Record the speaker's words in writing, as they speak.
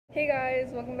Hey guys,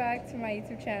 welcome back to my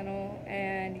YouTube channel.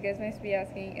 And you guys must be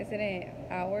asking, isn't it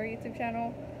our YouTube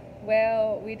channel?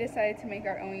 Well, we decided to make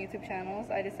our own YouTube channels.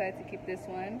 I decided to keep this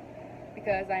one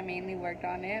because I mainly worked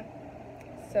on it.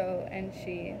 So, and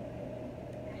she,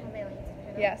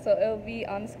 yeah, so it'll be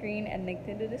on the screen and linked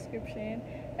in the description.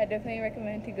 I definitely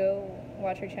recommend to go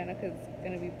watch her channel because it's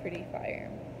gonna be pretty fire.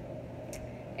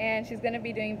 And she's gonna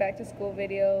be doing back to school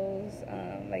videos,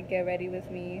 like get ready with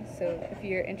me. So if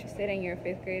you're interested and you're a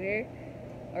 5th grader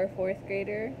or 4th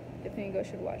grader, definitely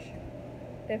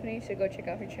should go check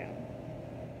out her channel.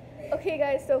 Okay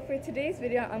guys, so for today's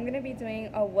video I'm gonna be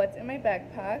doing a what's in my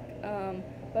backpack.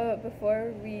 But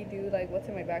before we do like what's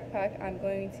in my backpack, I'm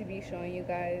going to be showing you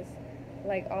guys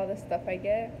like all the stuff I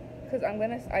get, because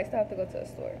I still have to go to a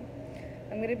store.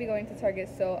 I'm gonna be going to Target,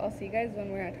 so I'll see you guys when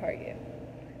we're at Target.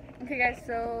 Okay guys,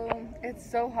 so it's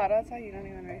so hot outside, you don't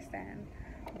even understand.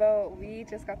 But we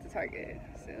just got to Target,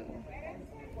 so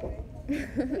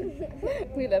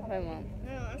we left my mom.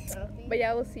 But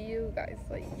yeah, we'll see you guys.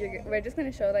 Like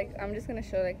I'm just gonna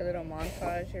show like a little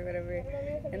montage or whatever,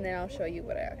 and then I'll show you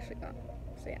what I actually got.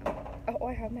 So yeah. Oh,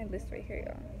 I have my list right here,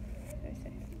 y'all.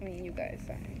 I mean, you guys.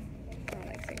 Sorry. I don't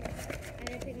like saying that. I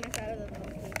didn't take my side of the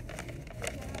phone case.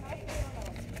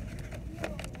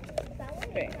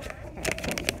 Okay.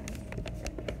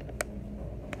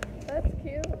 That's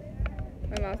cute.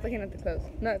 My mom's looking at the clothes.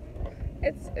 No,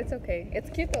 it's okay. It's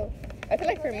cute though. I feel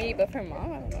like for me, but for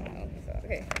mom, I don't know. So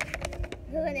okay.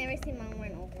 Because I never see mom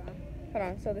wearing overall. Hold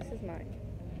on. So this is mine.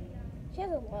 She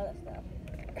has a lot of stuff.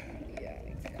 Yeah,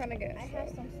 I kind of guess. I have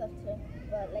some stuff too,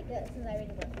 but like since I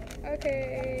already bought them.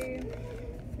 Okay.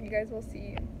 You guys will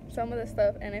see some of the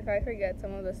stuff, and if I forget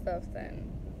some of the stuff, then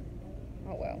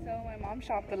oh well. So my mom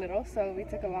shopped a little, so we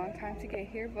took a long time to get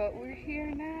here, but we're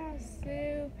here now.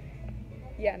 So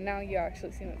yeah, now you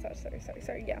actually see the touch.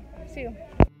 Sorry. Yeah, see you.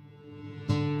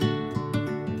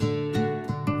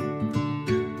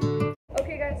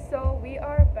 Okay guys, so we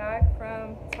are back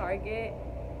from Target,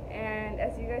 and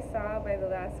as you guys saw by the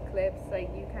last clips,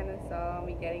 like you kind of saw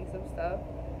me getting some stuff.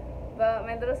 But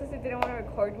my little sister didn't want to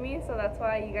record me, so that's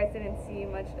why you guys didn't see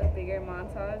much a bigger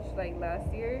montage like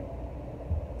last year.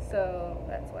 So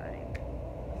that's why.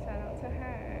 Shout out to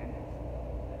her.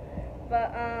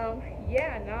 But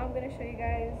yeah, now I'm gonna show you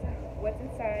guys what's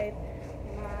inside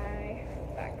my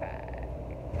backpack.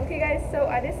 Okay guys, so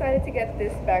I decided to get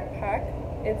this backpack.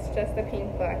 It's just a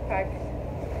pink backpack.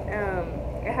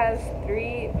 It has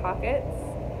 3 pockets,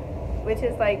 which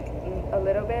is like a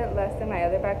little bit less than my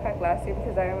other backpack last year,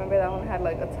 because I remember that one had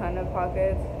like a ton of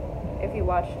pockets if you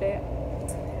watched it.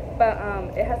 But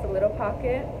it has a little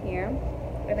pocket here,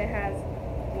 and it has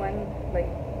one like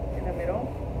in the middle,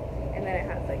 and then it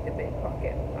has like the big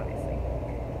pocket, obviously.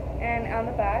 And on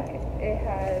the back it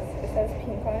says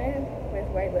pink on it with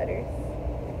white letters.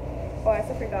 Oh, I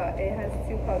also forgot, it has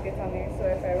 2 pockets on there, so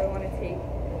if I ever want to take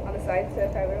on the side, so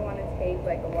if I ever want to take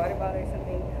like a water bottle or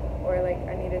something, or like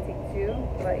I need to take 2,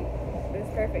 like it's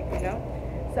perfect, you know.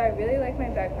 So I really like my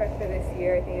backpack for this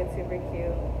year. I think it's super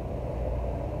cute,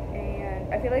 and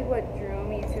I feel like what drew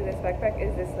me to this backpack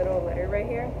is this little letter right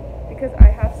here, because I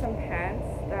have some pants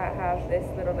that have this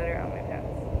little letter on my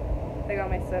pants, like on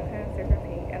my sweatpants. They're from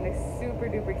pink and they're super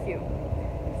duper cute.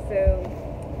 So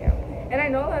yeah, and I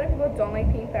know a lot of people don't like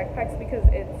pink backpacks because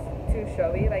it's too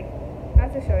showy, like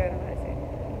not too showy, I don't know how to say it.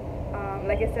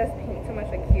 Like it says pink too much,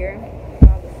 like here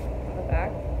on the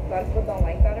back. A lot of people don't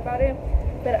like that about it,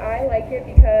 but I like it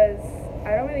because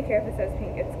I don't really care if it says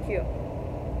pink. It's cute.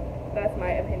 That's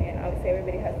my opinion. Obviously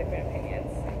everybody has different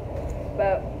opinions,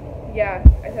 but yeah,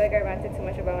 I feel like I ranted too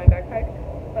much about my backpack.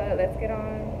 But let's get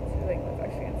on to like what's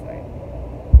actually inside.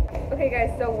 Okay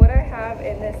guys, so what I have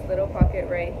in this little pocket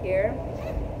right here,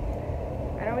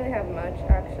 I don't really have much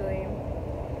actually.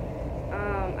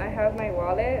 I have my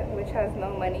wallet, which has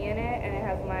no money in it, and it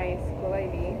has my school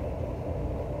ID.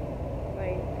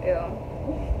 Like, ew.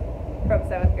 From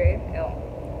 7th grade. Ew.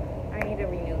 I need to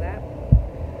renew that.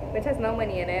 Which has no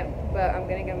money in it, but I'm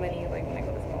gonna get money like when I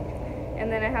go to school.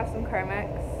 And then I have some Carmex.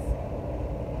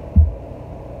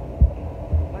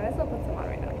 Might as well put some on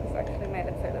right now, because actually my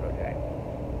lips are a little dry.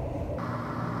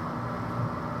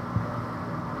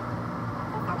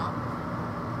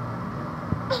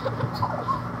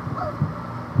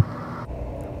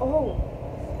 Oh,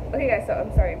 okay guys, so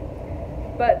I'm sorry,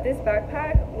 but this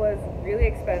backpack was really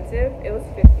expensive. It was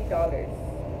 $50,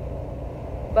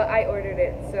 but I ordered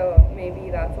it, so maybe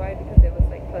that's why, because it was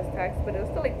like plus tax, but it was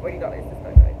still like $40 this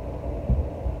backpack.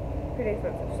 Pretty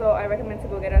expensive, so I recommend to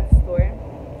go get it at the store.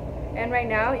 And right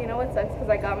now, you know what sucks, because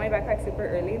I got my backpack super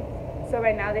early, so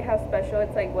right now they have special.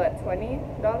 It's like what, $20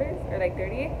 or like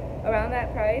 $30, around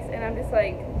that price, and I'm just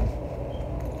like,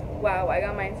 Wow, I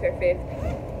got mine for 50.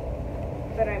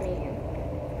 But I mean,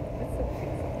 it's so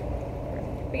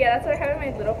cute. But yeah, that's what I have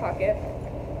in my little pocket.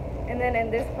 And then in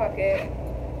this pocket,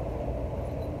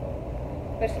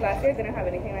 which last year I didn't have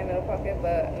anything in my middle pocket,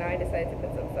 but now I decided to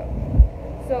put some stuff.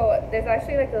 So there's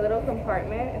actually like a little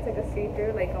compartment. It's like a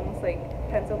see-through, like almost like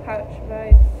pencil pouch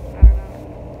vibes. I don't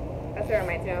know. That's what it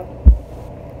reminds me of.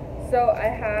 So I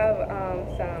have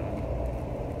some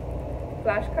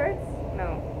flashcards.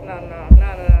 No.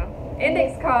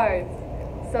 Index cards.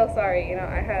 So sorry. You know,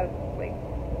 I had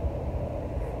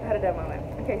a dumb moment.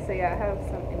 Okay, so yeah, I have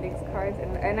some index cards,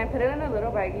 and I put it in a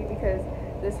little baggie because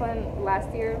this one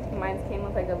last year mine came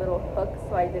with like a little hook,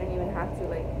 so I didn't even have to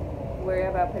like worry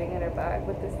about putting it in a bag.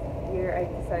 But this year I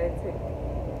decided to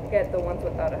get the ones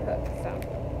without a hook. So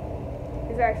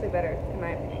these are actually better in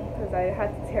my opinion because I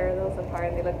had to tear those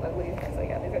apart and they look ugly. So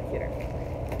yeah, these are cuter.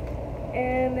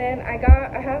 And then I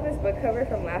have this book cover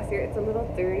from last year. It's a little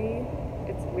dirty.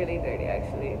 It's really dirty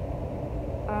actually.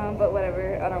 But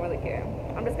whatever, I don't really care.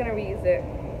 I'm just gonna reuse it.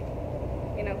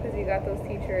 You know, because you got those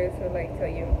teachers who like tell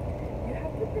you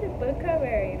have to put a book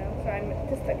cover, you know. So I'm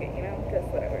just stuck it, you know, just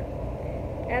whatever.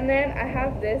 And then I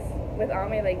have this with all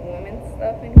my like women's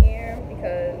stuff in here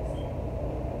because,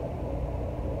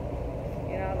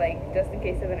 you know, like just in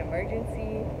case of an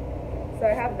emergency. So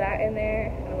I have that in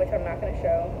there, which I'm not gonna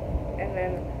show. And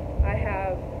then I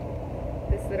have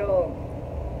this little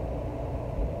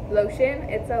lotion.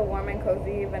 It's a warm and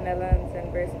cozy vanilla and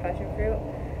sunburst passion fruit.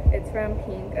 It's from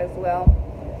Pink as well.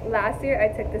 Last year I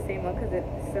took the same one because it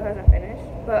still hasn't finished,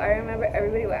 but I remember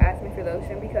everybody would ask me for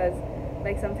lotion because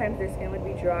like sometimes their skin would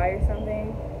be dry or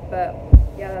something. But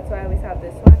yeah, that's why I always have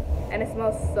this one, and it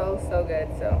smells so good.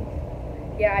 So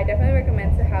yeah, I definitely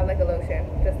recommend to have like a lotion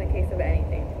just in case of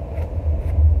anything.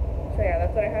 So yeah,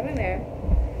 that's what I have in there,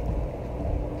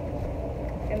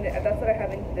 and that's what I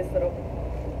have in this little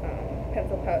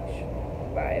pencil pouch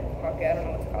vibe pocket. I don't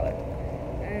know what to call it.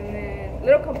 And then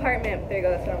little compartment. There you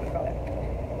go. That's what I'm gonna call it.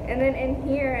 And then in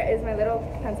here is my little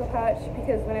pencil pouch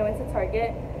because when I went to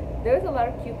Target, there was a lot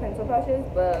of cute pencil pouches,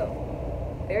 but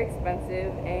they're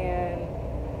expensive and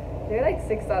they're like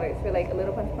 $6 for like a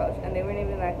little pencil pouch, and they weren't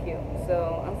even that cute.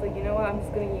 So I was like, you know what? I'm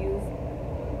just gonna use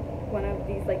one of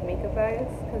these like makeup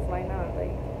bags because why not?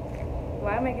 Like,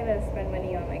 why am I gonna spend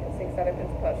money on like a $6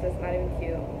 pencil pouch that's not even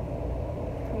cute?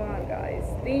 Come on, guys.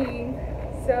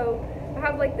 So I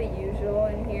have like the usual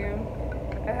in here.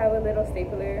 I have a little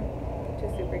stapler, which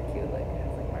is super cute. Like it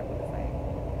has like marble design.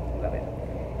 Love it.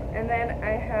 And then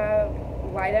I have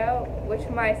whiteout, which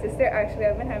my sister actually,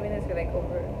 I've been having this for like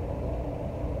over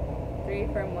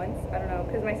 3-4 months. I don't know,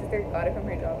 because my sister got it from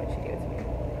her job and she gave it to me.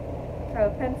 I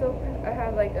have a pencil. I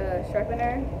have like a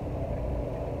sharpener.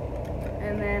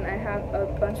 And then I have a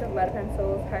bunch of lead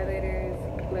pencils, highlighters,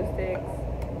 glue sticks,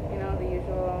 you know, the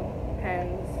usual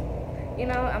pens. You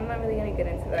know, I'm not really gonna get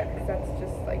into that because that's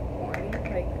just like boring.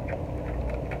 Like,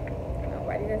 you know,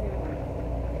 why do you guys even want to?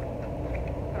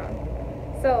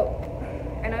 So,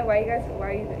 I know why you guys are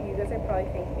probably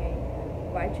thinking,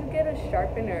 why'd you get a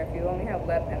sharpener if you only have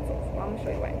lead pencils? Well, I'm gonna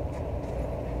show you why.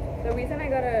 The reason I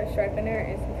got a sharpener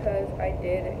is because I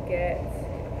did get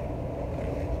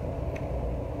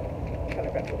color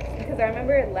pencils. Because I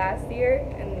remember last year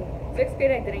in 6th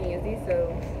grade I didn't use these,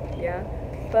 so yeah.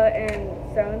 But in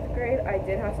 7th grade, I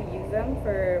did have to use them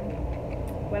for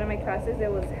one of my classes.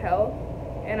 It was health,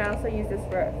 and I also used this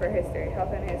for history,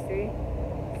 health and history.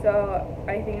 So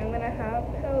I think I'm gonna have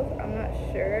health. I'm not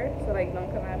sure, so like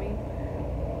don't come at me.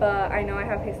 But I know I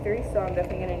have history, so I'm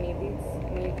definitely gonna need these.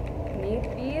 Need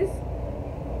these,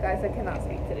 guys. I cannot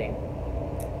speak today.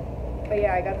 But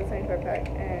yeah, I got this 24-pack,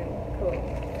 and cool.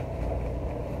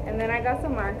 And then I got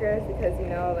some markers because you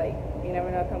know, like you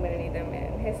never know if I'm gonna need them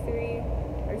in history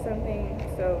or something,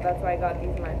 so that's why I got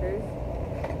these markers.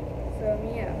 So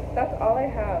yeah, that's all I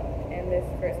have in this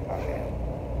first pocket.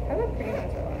 I look pretty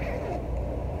much all.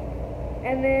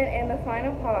 And then in the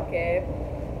final pocket,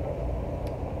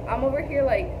 I'm over here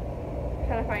like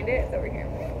trying to find it. It's over here.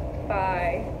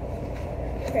 Bye.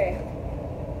 Okay.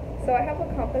 So I have a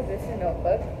composition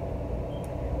notebook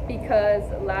because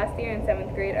last year in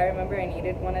 7th grade, I remember I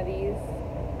needed one of these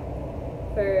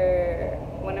for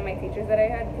one of my teachers that I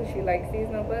had because she likes these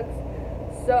notebooks.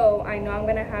 So I know I'm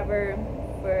gonna have her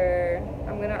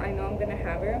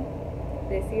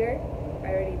this year. I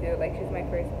already do, like she's my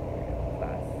first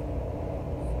class.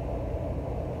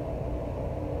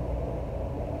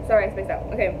 Sorry, I spaced out.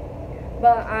 Okay.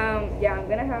 But yeah, I'm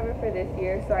gonna have her for this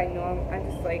year, so I know I'm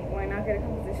just like, why not get a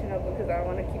composition notebook because I don't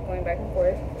want to keep going back and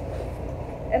forth.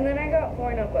 And then I got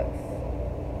 4 notebooks.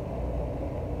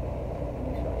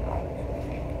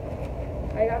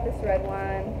 I got this red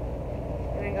one.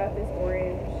 and I got this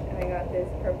orange, and I got this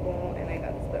purple, and I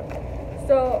got this blue.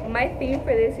 So my theme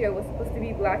for this year was supposed to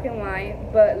be black and white,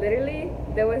 but literally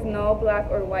there was no black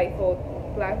or white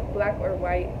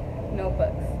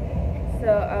notebooks. So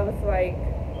I was like,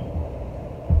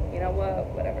 you know what,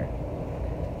 whatever.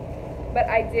 But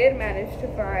I did manage to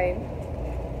find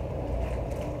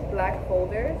black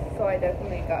folders, so I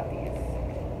definitely got these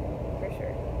for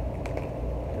sure.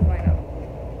 Just why not?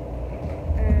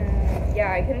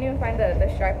 Yeah, I couldn't even find the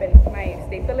sharp and my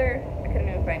stapler. I couldn't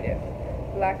even find it,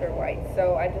 black or white.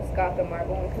 So I just got the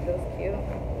marble one because it was cute.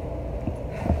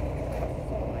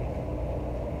 So annoying.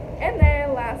 And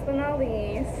then last but not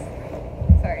least,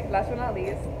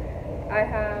 I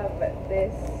have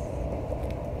this.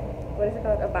 What is it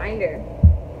called? A binder.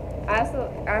 I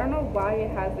don't know why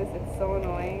it has this. It's so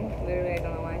annoying. Literally, I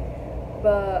don't know why.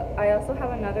 But I also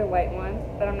have another white one.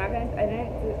 But I'm not gonna.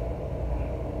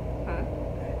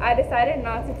 I decided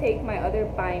not to take my other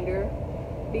binder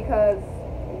because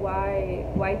why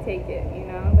take it? You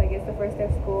know, like it's the first day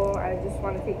of school. I just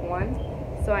want to take one,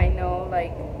 so I know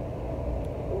like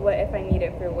what if I need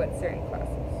it for what certain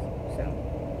classes. So.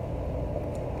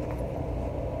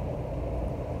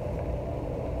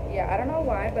 Yeah, I don't know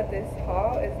why, but this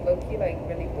haul is low-key like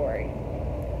really boring.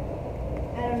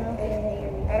 I don't know.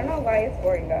 I don't know why it's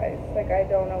boring, guys. Like I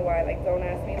don't know why. Like don't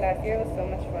ask me. Last year was so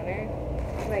much funner.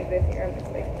 Like this year, I'm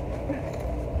just like.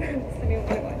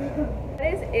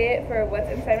 That is it for what's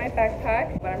inside my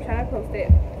backpack. But I'm trying to post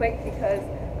it quick because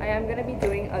I am gonna be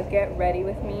doing a get ready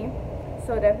with me.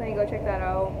 So definitely go check that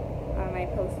out. I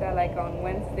might post that like on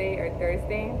Wednesday or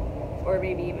Thursday, or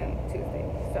maybe even Tuesday.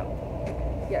 So.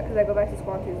 Yeah, because I go back to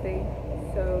school on Tuesday.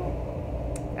 So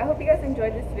I hope you guys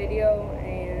enjoyed this video,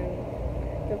 and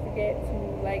don't forget to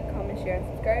like, comment, share, and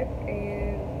subscribe,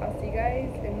 and I'll see you guys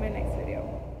in my next video.